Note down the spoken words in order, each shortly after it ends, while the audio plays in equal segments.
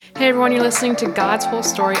Hey everyone, you're listening to God's Whole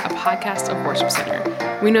Story, a podcast of Worship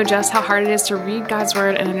Center. We know just how hard it is to read God's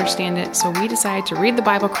Word and understand it, so we decided to read the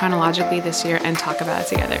Bible chronologically this year and talk about it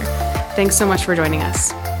together. Thanks so much for joining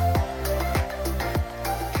us.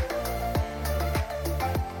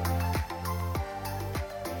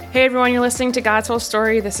 Hey everyone, you're listening to God's Whole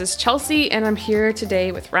Story. This is Chelsea, and I'm here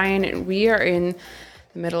today with Ryan, and we are in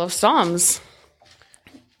the middle of Psalms.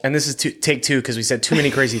 And this is take two because we said too many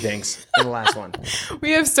crazy things in the last one. We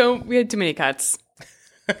had too many cuts.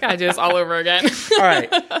 Gotta do this all over again. All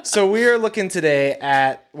right. So we are looking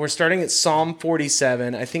today we're starting at Psalm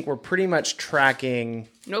 47. I think we're pretty much tracking.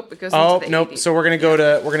 Nope, it goes into the 80. So we're gonna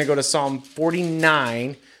go to Psalm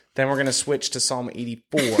 49. Then we're gonna switch to Psalm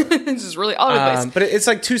 84. This is really all over the place. But it's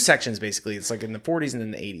like two sections basically. It's like in the 40s and then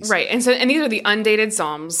the 80s. Right. And these are the undated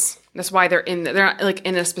Psalms. That's why they're not like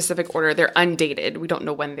in a specific order. They're undated. We don't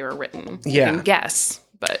know when they were written. Yeah. You can guess,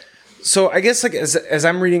 but So I guess like as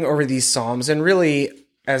I'm reading over these Psalms, and really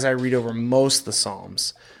as I read over most of the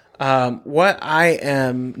Psalms, what I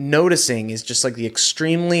am noticing is just like the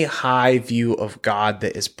extremely high view of God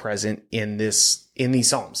that is present in these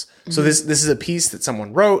Psalms. Mm-hmm. So this is a piece that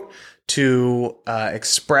someone wrote to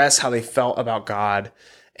express how they felt about God,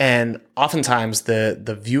 and oftentimes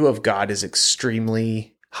the view of God is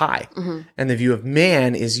extremely high, mm-hmm. and the view of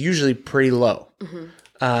man is usually pretty low. Mm-hmm.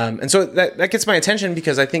 And so that gets my attention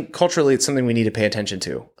because I think culturally it's something we need to pay attention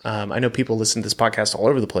to. I know people listen to this podcast all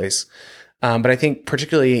over the place, but I think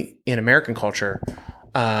particularly in American culture,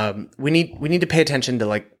 we need to pay attention to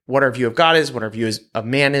like what our view of God is, what our view of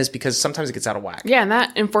man is, because sometimes it gets out of whack. Yeah, and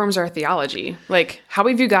that informs our theology. Like how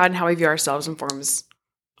we view God and how we view ourselves informs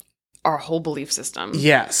our whole belief system.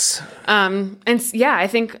 Yes. I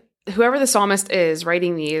think whoever the psalmist is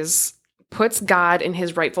writing these puts God in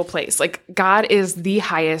his rightful place. Like God is the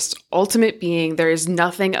highest, ultimate being. There is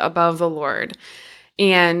nothing above the Lord.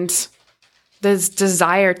 And this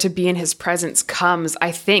desire to be in his presence comes,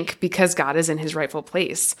 I think, because God is in his rightful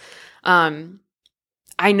place.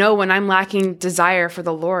 I know when I'm lacking desire for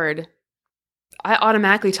the Lord, it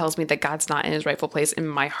automatically tells me that God's not in his rightful place in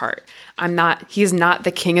my heart. He's not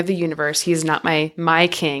the king of the universe. He's not my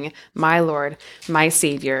king, my Lord, my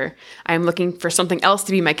savior. I'm looking for something else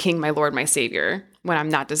to be my king, my Lord, my savior when I'm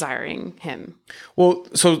not desiring him. Well,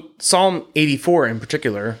 so Psalm 84 in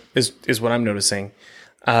particular is what I'm noticing.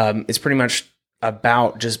 It's pretty much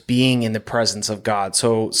about just being in the presence of God.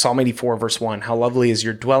 So Psalm 84 verse 1, how lovely is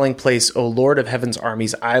your dwelling place, O Lord of heaven's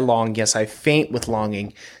armies. I long, yes, I faint with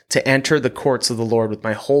longing to enter the courts of the Lord with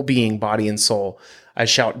my whole being, body and soul. I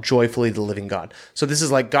shout joyfully to the living God. So this is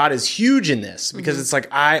like, God is huge in this because mm-hmm. it's like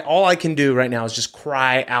all I can do right now is just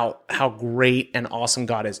cry out how great and awesome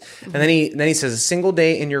God is. Mm-hmm. And then he says, a single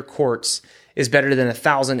day in your courts is better than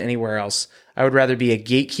 1,000 anywhere else. I would rather be a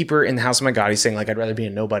gatekeeper in the house of my God. He's saying like, I'd rather be a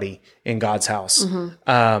nobody in God's house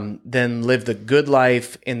mm-hmm. Than live the good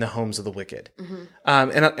life in the homes of the wicked. Mm-hmm.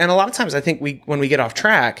 And a lot of times I think when we get off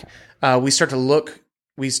track, we start to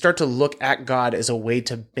look at God as a way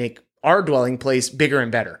to make our dwelling place bigger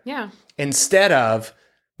and better. Yeah. Instead of,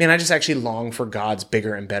 man, I just actually long for God's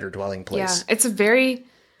bigger and better dwelling place. Yeah.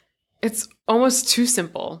 It's almost too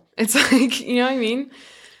simple. It's like, you know what I mean?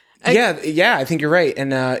 Yeah, I think you're right.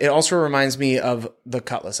 And it also reminds me of the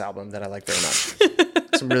Cutlass album that I like very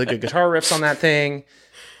much. Some really good guitar riffs on that thing.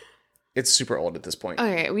 It's super old at this point.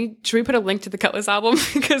 Okay, should we put a link to the Cutlass album?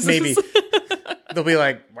 Because maybe. They'll be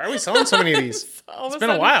like, why are we selling so many of these? It's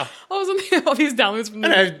been a while. All these downloads from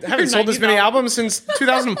I haven't sold this many albums since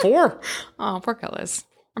 2004. Oh, poor Cutlass.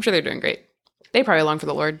 I'm sure they're doing great. They probably long for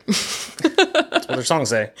the Lord. That's what their songs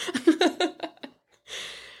say.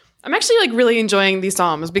 I'm actually like really enjoying these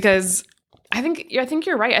Psalms because I think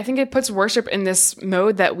you're right. I think it puts worship in this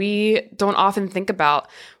mode that we don't often think about.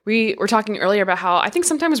 We were talking earlier about how I think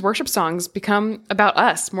sometimes worship songs become about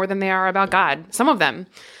us more than they are about God. Some of them.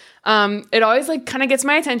 It always like kind of gets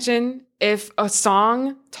my attention if a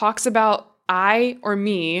song talks about I or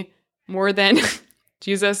me more than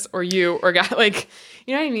Jesus or you or God. Like,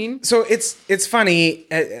 you know what I mean? So it's funny.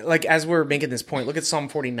 Like as we're making this point, look at Psalm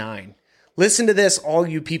 49. Listen to this, all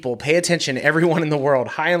you people. Pay attention, everyone in the world,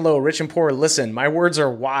 high and low, rich and poor. Listen, my words are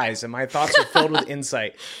wise and my thoughts are filled with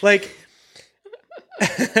insight. Like,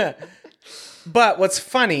 but what's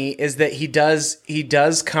funny is that he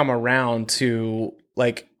does come around to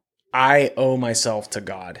like, I owe myself to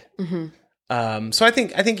God. Mm-hmm. So I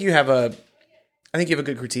think you have a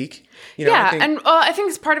good critique. You know, yeah, I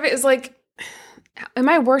think part of it is like, am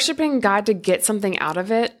I worshiping God to get something out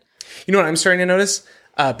of it? You know what I'm starting to notice?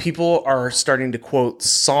 People are starting to quote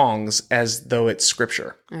songs as though it's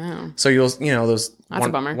scripture. Oh. So those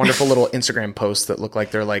wonderful little Instagram posts that look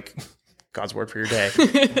like they're like God's word for your day.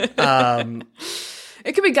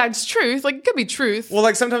 It could be God's truth. Like, it could be truth. Well,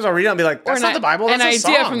 like sometimes I'll read it and be like, that's not the Bible. That's an a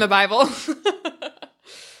idea song. from the Bible.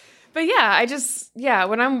 But yeah,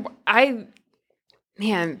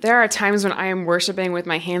 man, there are times when I am worshiping with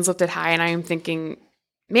my hands lifted high and I am thinking,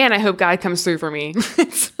 man, I hope God comes through for me.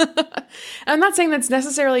 I'm not saying that's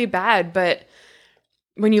necessarily bad, but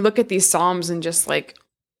when you look at these Psalms and just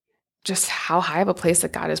how high of a place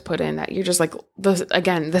that God has put in, that you're just like, the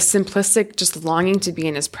simplistic, just longing to be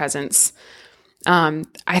in his presence.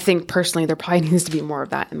 I think personally, there probably needs to be more of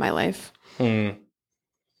that in my life.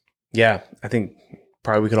 Yeah, I think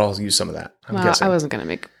probably we could all use some of that. I'm guessing. I wasn't going to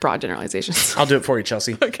make broad generalizations. I'll do it for you,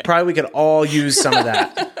 Chelsea. Okay. Probably we could all use some of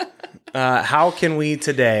that. How can we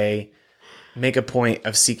today make a point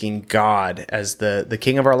of seeking God as the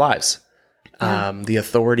king of our lives? The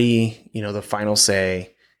authority, the final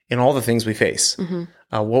say in all the things we face.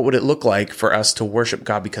 What would it look like for us to worship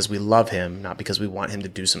God because we love him, not because we want him to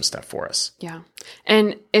do some stuff for us? Yeah.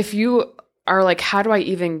 And if you are like, how do I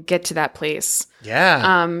even get to that place?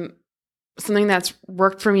 Yeah. Something that's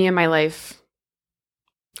worked for me in my life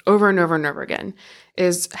over and over and over again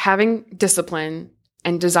is having discipline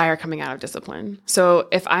and desire coming out of discipline. So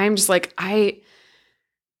if I'm just like, I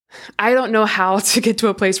don't know how to get to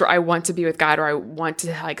a place where I want to be with God or I want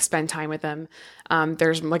to like spend time with him.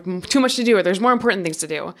 There's like too much to do or there's more important things to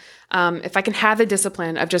do. If I can have the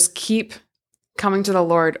discipline of just keep coming to the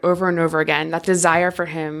Lord over and over again, that desire for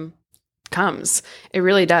him comes. It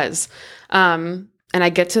really does. And I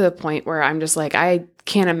get to the point where I'm just like, I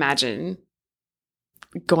can't imagine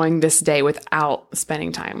going this day without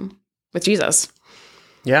spending time with Jesus.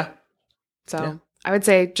 Yeah. So I would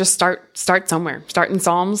say just start somewhere. Start in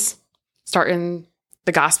Psalms, start in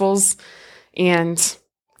the Gospels, and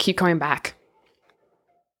keep coming back.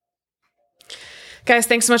 Guys,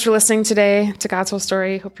 thanks so much for listening today to God's Whole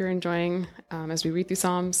Story. Hope you're enjoying as we read through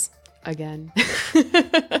Psalms again.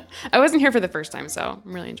 I wasn't here for the first time, so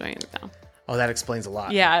I'm really enjoying it now. Oh, that explains a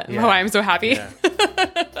lot. Yeah. Oh, I'm so happy. Yeah.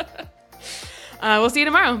 We'll see you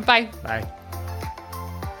tomorrow. Bye. Bye.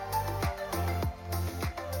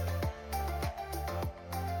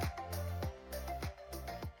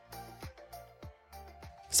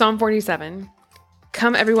 Psalm 47.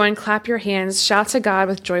 Come, everyone, clap your hands, shout to God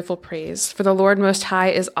with joyful praise. For the Lord Most High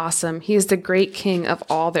is awesome. He is the great King of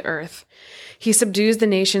all the earth. He subdues the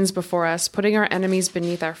nations before us, putting our enemies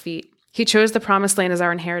beneath our feet. He chose the promised land as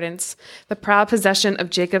our inheritance, the proud possession of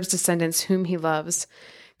Jacob's descendants, whom he loves.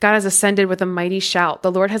 God has ascended with a mighty shout.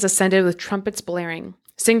 The Lord has ascended with trumpets blaring.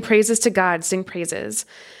 Sing praises to God, sing praises.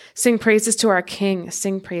 Sing praises to our King,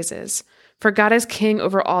 sing praises. For God is king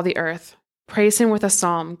over all the earth. Praise him with a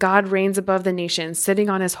psalm. God reigns above the nations, sitting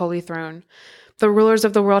on his holy throne. The rulers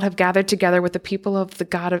of the world have gathered together with the people of the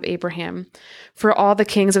God of Abraham. For all the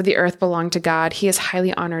kings of the earth belong to God. He is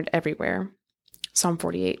highly honored everywhere. Psalm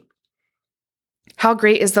 48. How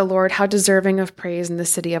great is the Lord, how deserving of praise in the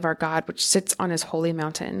city of our God, which sits on his holy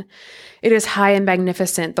mountain. It is high and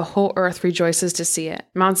magnificent. The whole earth rejoices to see it.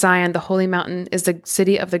 Mount Zion, the holy mountain, is the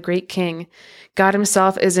city of the great king. God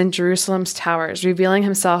himself is in Jerusalem's towers, revealing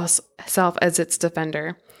himself as its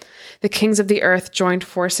defender. The kings of the earth joined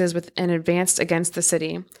forces with and advanced against the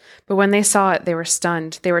city. But when they saw it, they were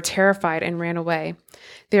stunned. They were terrified and ran away.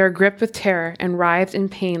 They were gripped with terror and writhed in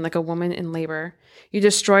pain like a woman in labor. You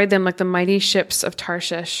destroyed them like the mighty ships of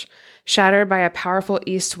Tarshish, shattered by a powerful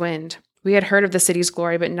east wind. We had heard of the city's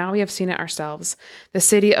glory, but now we have seen it ourselves, the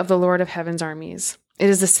city of the Lord of heaven's armies. It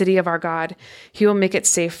is the city of our God. He will make it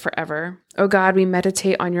safe forever. O God, we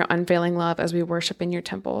meditate on your unfailing love as we worship in your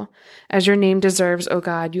temple. As your name deserves, O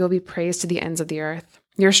God, you will be praised to the ends of the earth.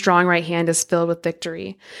 Your strong right hand is filled with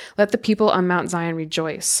victory. Let the people on Mount Zion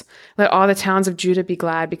rejoice. Let all the towns of Judah be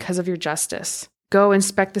glad because of your justice. Go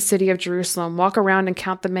inspect the city of Jerusalem. Walk around and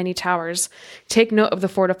count the many towers. Take note of the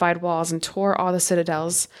fortified walls and tour all the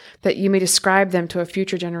citadels, that you may describe them to a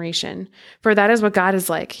future generation. For that is what God is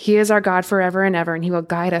like. He is our God forever and ever, and he will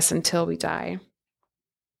guide us until we die.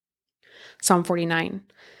 Psalm 49.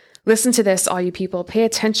 Listen to this, all you people. Pay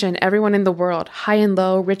attention, everyone in the world, high and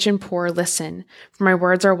low, rich and poor, listen. For my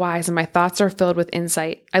words are wise and my thoughts are filled with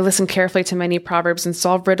insight. I listen carefully to many proverbs and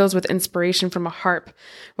solve riddles with inspiration from a harp.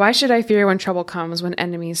 Why should I fear when trouble comes, when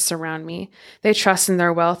enemies surround me? They trust in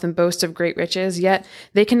their wealth and boast of great riches, yet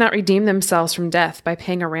they cannot redeem themselves from death by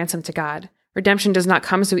paying a ransom to God. Redemption does not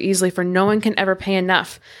come so easily, for no one can ever pay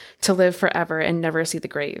enough to live forever and never see the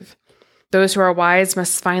grave. Those who are wise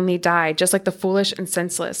must finally die, just like the foolish and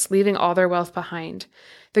senseless, leaving all their wealth behind.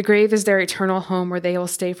 The grave is their eternal home where they will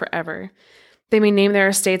stay forever. They may name their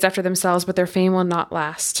estates after themselves, but their fame will not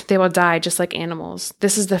last. They will die just like animals.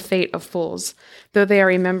 This is the fate of fools, though they are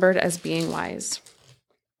remembered as being wise.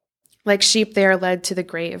 Like sheep, they are led to the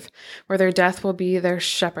grave, where their death will be their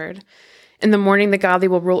shepherd. In the morning, the godly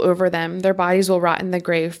will rule over them. Their bodies will rot in the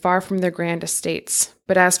grave, far from their grand estates.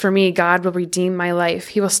 But as for me, God will redeem my life.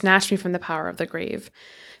 He will snatch me from the power of the grave.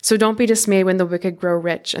 So don't be dismayed when the wicked grow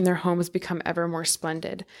rich and their homes become ever more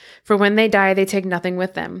splendid. For when they die, they take nothing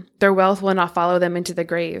with them. Their wealth will not follow them into the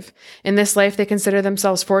grave. In this life, they consider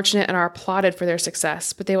themselves fortunate and are applauded for their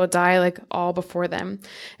success, but they will die like all before them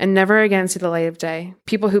and never again see the light of day.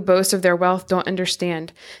 People who boast of their wealth don't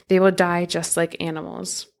understand. They will die just like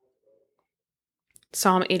animals.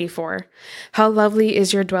 Psalm 84. How lovely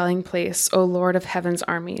is your dwelling place, O Lord of heaven's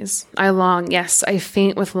armies. I long, yes, I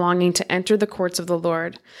faint with longing to enter the courts of the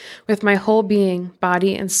Lord. With my whole being,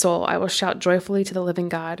 body and soul, I will shout joyfully to the living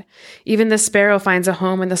God. Even the sparrow finds a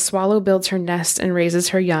home, and the swallow builds her nest and raises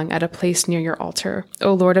her young at a place near your altar,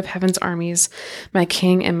 O Lord of heaven's armies, my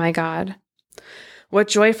King and my God. What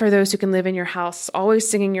joy for those who can live in your house, always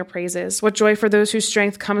singing your praises. What joy for those whose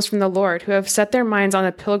strength comes from the Lord, who have set their minds on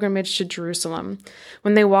a pilgrimage to Jerusalem.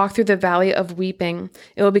 When they walk through the valley of weeping,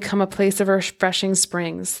 it will become a place of refreshing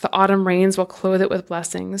springs. The autumn rains will clothe it with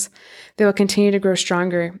blessings. They will continue to grow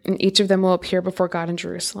stronger, and each of them will appear before God in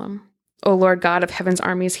Jerusalem. O Lord God of heaven's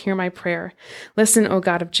armies, hear my prayer. Listen, O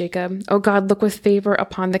God of Jacob. O God, look with favor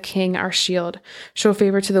upon the King, our shield. Show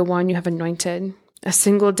favor to the one you have anointed. A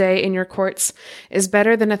single day in your courts is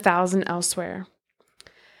better than 1,000 elsewhere.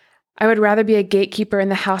 I would rather be a gatekeeper in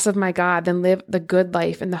the house of my God than live the good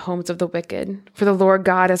life in the homes of the wicked. For the Lord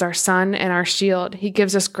God is our sun and our shield. He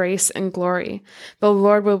gives us grace and glory. The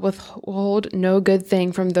Lord will withhold no good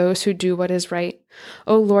thing from those who do what is right.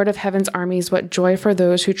 O Lord of heaven's armies, what joy for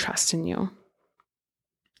those who trust in you.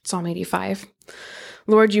 Psalm 85.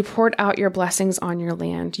 Lord, you poured out your blessings on your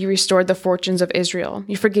land. You restored the fortunes of Israel.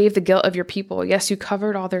 You forgave the guilt of your people. Yes, you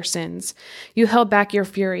covered all their sins. You held back your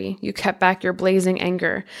fury. You kept back your blazing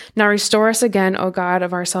anger. Now restore us again, O God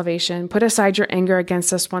of our salvation. Put aside your anger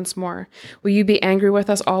against us once more. Will you be angry with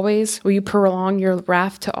us always? Will you prolong your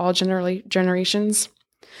wrath to all generations?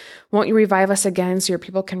 Won't you revive us again so your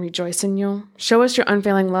people can rejoice in you? Show us your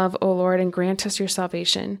unfailing love, O Lord, and grant us your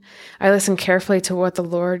salvation. I listen carefully to what the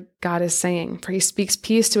Lord God is saying, for he speaks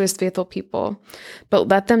peace to his faithful people. But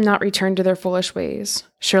let them not return to their foolish ways.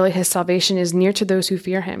 Surely his salvation is near to those who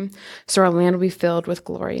fear him, so our land will be filled with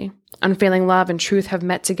glory. Unfailing love and truth have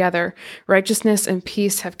met together. Righteousness and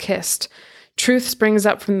peace have kissed. Truth springs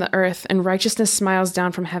up from the earth, and righteousness smiles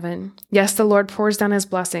down from heaven. Yes, the Lord pours down his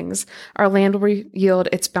blessings. Our land will yield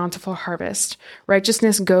its bountiful harvest.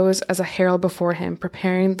 Righteousness goes as a herald before him,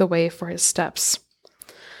 preparing the way for his steps.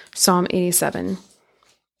 Psalm 87.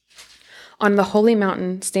 On the holy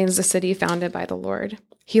mountain stands the city founded by the Lord.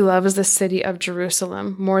 He loves the city of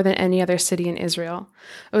Jerusalem more than any other city in Israel.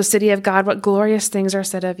 O city of God, what glorious things are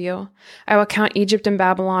said of you. I will count Egypt and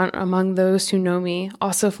Babylon among those who know me,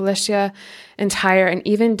 also Philistia and Tyre and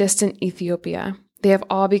even distant Ethiopia. They have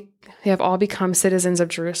all become citizens of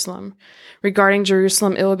Jerusalem. Regarding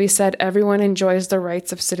Jerusalem, it will be said, everyone enjoys the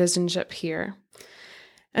rights of citizenship here.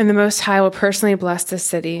 And the Most High will personally bless this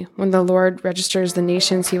city. When the Lord registers the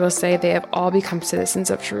nations, he will say, they have all become citizens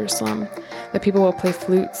of Jerusalem. The people will play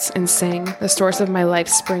flutes and sing. The source of my life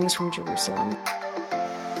springs from Jerusalem.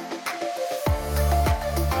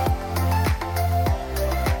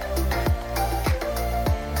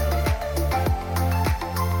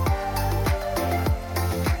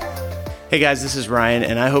 Hey guys, this is Ryan,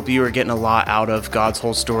 and I hope you are getting a lot out of God's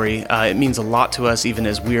whole story. It means a lot to us, even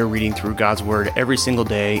as we are reading through God's Word every single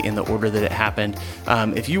day in the order that it happened.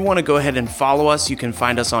 If you want to go ahead and follow us, you can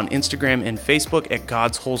find us on Instagram and Facebook at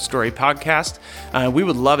God's Whole Story Podcast. We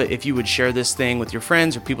would love it if you would share this thing with your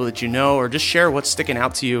friends or people that you know, or just share what's sticking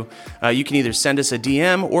out to you. You can either send us a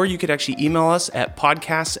DM, or you could actually email us at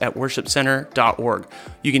podcasts@worshipcenter.org.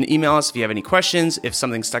 You can email us if you have any questions, if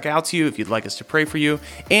something stuck out to you, if you'd like us to pray for you,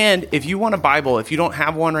 and if you want a Bible, if you don't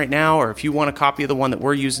have one right now, or if you want a copy of the one that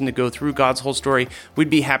we're using to go through God's whole story,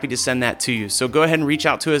 we'd be happy to send that to you. So go ahead and reach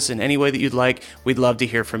out to us in any way that you'd like. We'd love to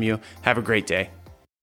hear from you. Have a great day.